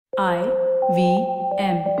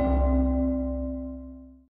IVM.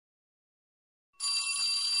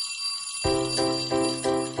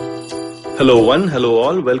 Hello one, hello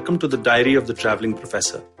all. Welcome to the Diary of the Traveling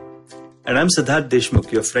Professor. And I'm Siddharth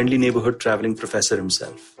Deshmukh, your friendly neighborhood traveling professor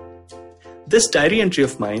himself. This diary entry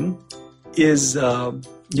of mine is,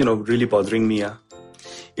 really bothering me.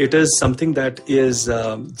 It is something that is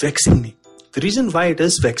vexing me. The reason why it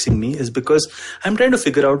is vexing me is because I'm trying to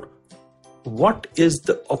figure out what is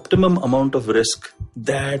the optimum amount of risk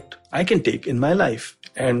that I can take in my life,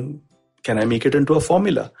 and can I make it into a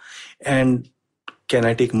formula, and can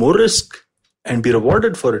I take more risk and be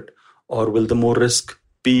rewarded for it, or will the more risk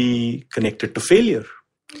be connected to failure?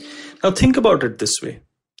 Now think about it this way,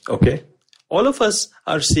 okay? All of us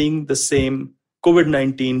are seeing the same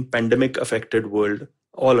COVID-19 pandemic affected world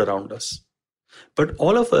all around us, but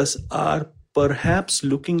all of us are perhaps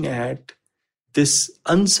looking at this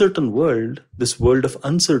uncertain world, this world of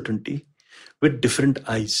uncertainty, with different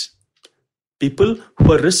eyes. People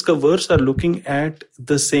who are risk averse are looking at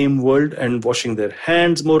the same world and washing their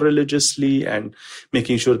hands more religiously and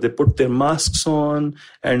making sure they put their masks on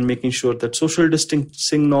and making sure that social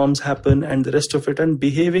distancing norms happen and the rest of it, and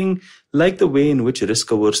behaving like the way in which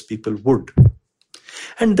risk averse people would.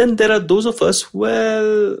 And then there are those of us,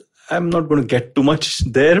 well, I'm not going to get too much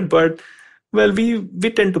there, but well, we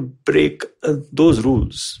tend to break those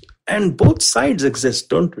rules. And both sides exist,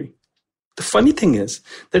 don't we? The funny thing is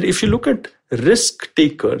that if you look at risk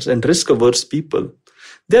takers and risk averse people,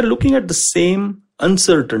 they're looking at the same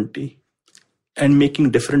uncertainty and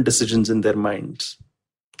making different decisions in their minds.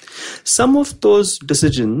 Some of those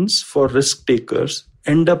decisions for risk takers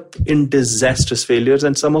end up in disastrous failures,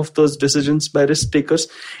 and some of those decisions by risk takers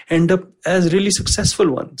end up as really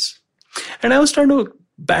successful ones. And I was trying to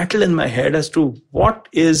battle in my head as to what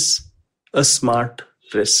is a smart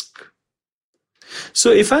risk.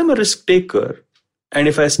 So if I'm a risk taker and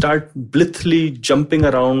if I start blithely jumping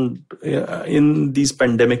around in these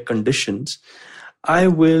pandemic conditions, I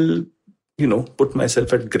will, put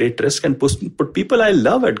myself at great risk and put people I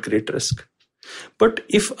love at great risk. But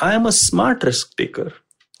if I am a smart risk taker,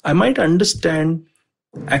 I might understand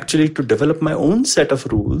actually to develop my own set of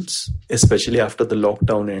rules, especially after the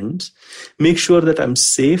lockdown ends, make sure that I'm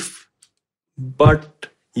safe, but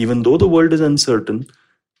even though the world is uncertain,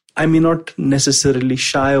 I may not necessarily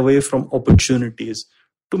shy away from opportunities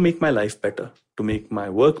to make my life better, to make my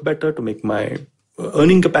work better, to make my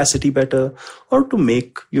earning capacity better, or to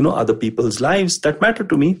make, other people's lives that matter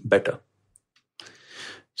to me better.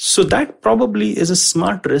 So that probably is a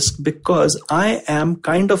smart risk because I am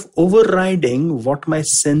kind of overriding what my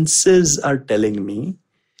senses are telling me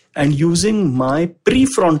and using my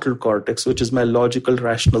prefrontal cortex, which is my logical,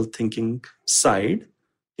 rational thinking side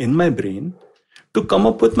in my brain, to come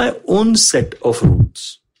up with my own set of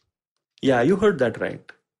rules. Yeah, you heard that right.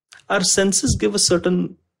 Our senses give a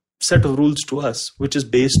certain set of rules to us, which is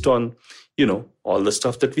based on, all the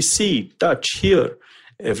stuff that we see, touch, hear,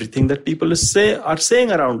 everything that people are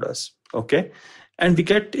saying around us, okay? And we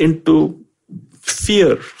get into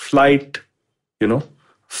fear, flight,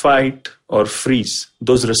 fight or freeze,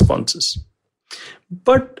 those responses.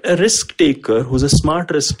 But a risk taker who's a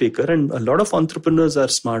smart risk taker, and a lot of entrepreneurs are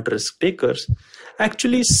smart risk takers,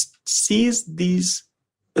 actually sees these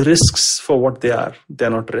risks for what they are.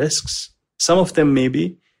 They're not risks. Some of them may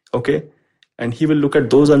be, okay? And he will look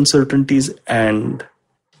at those uncertainties and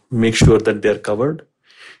make sure that they're covered.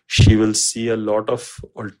 She will see a lot of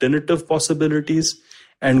alternative possibilities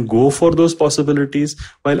and go for those possibilities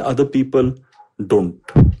while other people don't.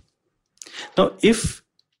 Now, if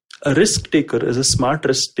a risk taker is a smart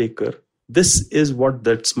risk taker, this is what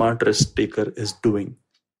that smart risk taker is doing.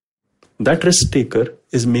 That risk taker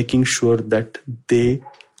is making sure that they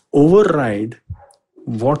override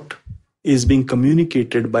what is being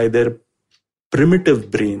communicated by their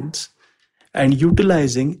primitive brains and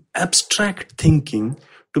utilizing abstract thinking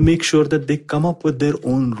to make sure that they come up with their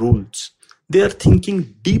own rules. They are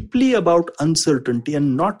thinking deeply about uncertainty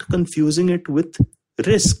and not confusing it with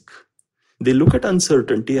risk. They look at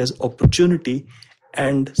uncertainty as opportunity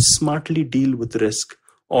and smartly deal with risk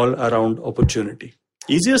all around opportunity.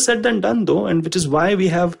 Easier said than done though, and which is why we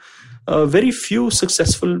have very few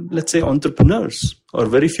successful, let's say, entrepreneurs, or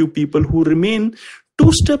very few people who remain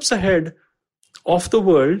 2 steps ahead of the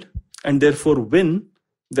world and therefore win.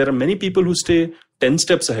 There are many people who stay 10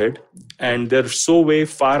 steps ahead and they're so way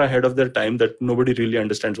far ahead of their time that nobody really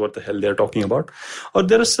understands what the hell they're talking about. Or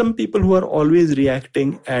there are some people who are always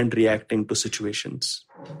reacting to situations.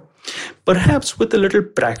 Perhaps with a little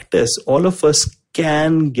practice, all of us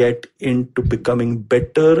can get into becoming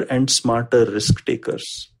better and smarter risk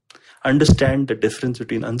takers. Understand the difference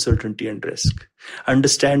between uncertainty and risk.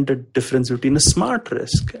 Understand the difference between a smart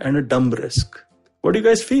risk and a dumb risk. What do you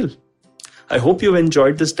guys feel? I hope you've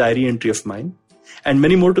enjoyed this diary entry of mine, and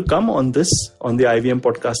many more to come on this on the IVM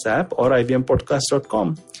Podcast app or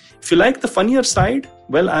ivmpodcast.com. If you like the funnier side,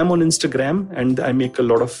 well, I'm on Instagram and I make a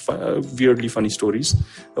lot of weirdly funny stories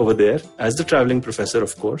over there as the traveling professor,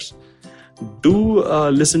 of course. Do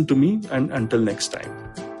listen to me, and until next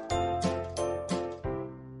time.